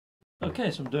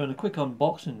Okay, so I'm doing a quick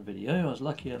unboxing video. I was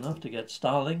lucky enough to get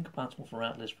StarLink, Battle for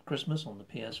Atlas for Christmas on the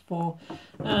PS4,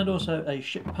 and also a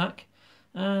ship pack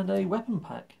and a weapon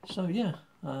pack. So yeah,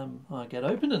 I get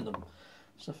opening them.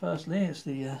 So firstly, it's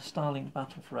the StarLink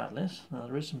Battle for Atlas. Now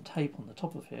there is some tape on the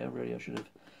top of here. Really, I should have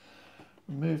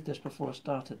removed this before I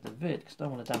started the vid because I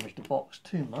don't want to damage the box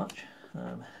too much.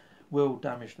 Will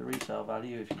damage the resale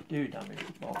value if you do damage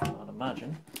the box, I'd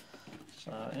imagine.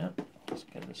 So yeah, let's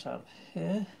get this out of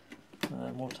here.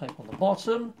 More tape on the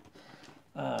bottom,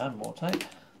 and more tape.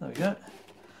 There we go.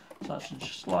 So that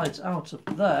just slides out of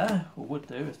there, or would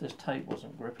do if this tape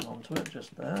wasn't gripping onto it,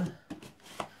 just there.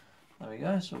 There we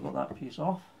go, so we've got that piece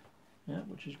off, yeah,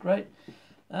 which is great.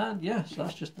 And yeah, so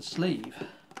that's just the sleeve.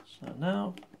 So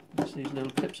now, there's these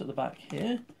little clips at the back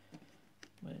here,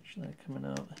 which they're coming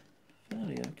out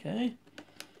fairly okay.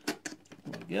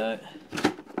 There we go.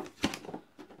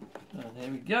 And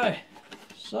there we go.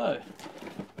 So,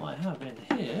 I have in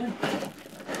here,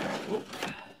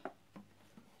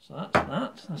 so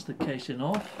that's the casing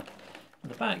off.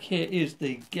 And the back here is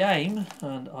the game,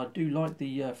 and I do like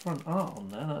the front art on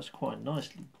there. That's quite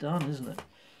nicely done, isn't it?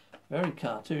 Very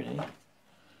cartoony.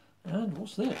 And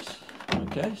what's this?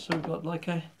 Okay, so we've got like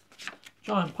a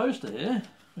giant poster here,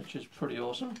 which is pretty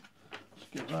awesome. Let's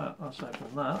give that, let's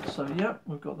open that. So yeah,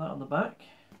 we've got that on the back,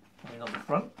 I mean on the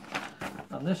front,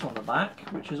 and this on the back,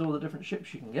 which is all the different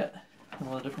ships you can get.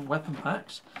 All the different weapon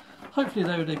packs. Hopefully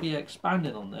they would be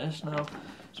expanding on this. Now,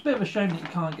 it's a bit of a shame that you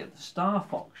can't get the Star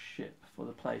Fox ship for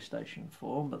the PlayStation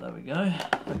 4, but there we go.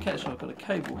 Okay, so I've got a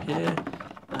cable here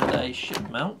and a ship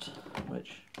mount, which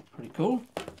is pretty cool.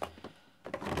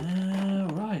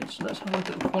 Right, so let's have a look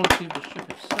at the quality of the ship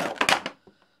itself.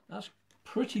 That's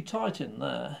pretty tight in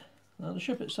there. Now, the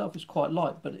ship itself is quite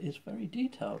light, but it is very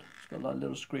detailed. It's got like a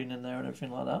little screen in there and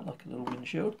everything like that, like a little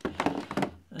windshield.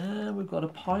 And we've got a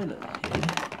pilot here.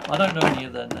 I don't know any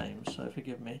of their names, so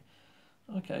forgive me.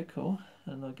 Okay, cool.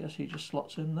 And I guess he just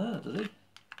slots in there, does he?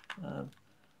 I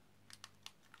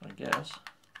guess.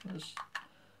 It's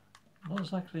not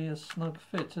exactly a snug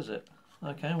fit, is it?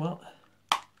 Okay, well,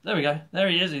 there we go. There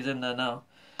he is. He's in there now.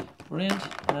 Brilliant.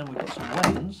 And we've got some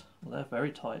weapons. Well, they're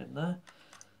very tight in there.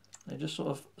 They just sort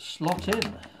of slot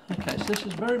in. Okay, so this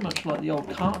is very much like the old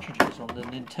cartridges on the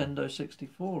Nintendo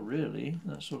 64, really.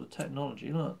 That sort of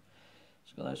technology, look.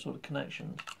 It's got those sort of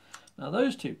connections. Now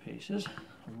those two pieces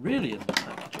are really in the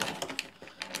packaging.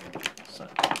 So,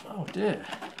 oh dear.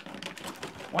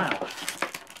 Wow.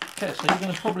 Okay, so you're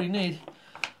going to probably need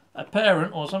a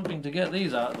parent or something to get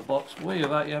these out of the box for you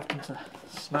without you having to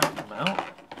snap them out.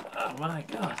 Oh my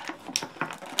god.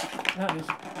 That is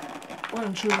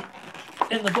one true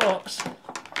in the box.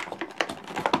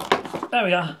 There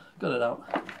we are, got it out.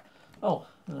 Oh,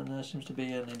 and there seems to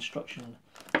be an instruction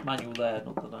manual there,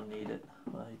 not that I need it.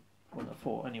 I wouldn't have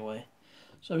thought anyway.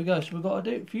 So we go, so we've got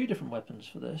a few different weapons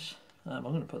for this. I'm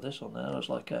going to put this on there. It's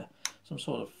like some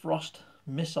sort of frost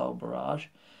missile barrage.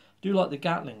 Do like the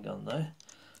Gatling gun though.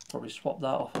 Probably swap that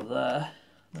off of there.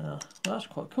 Now, that's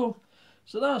quite cool.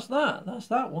 So that's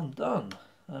that one done.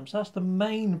 So that's the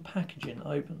main packaging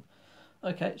open.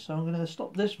 Okay, so I'm going to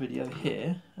stop this video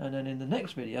here, and then in the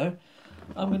next video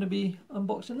I'm going to be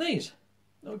unboxing these.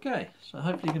 Okay, so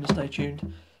hopefully you're going to stay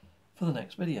tuned for the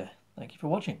next video. Thank you for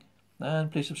watching,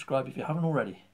 and please subscribe if you haven't already.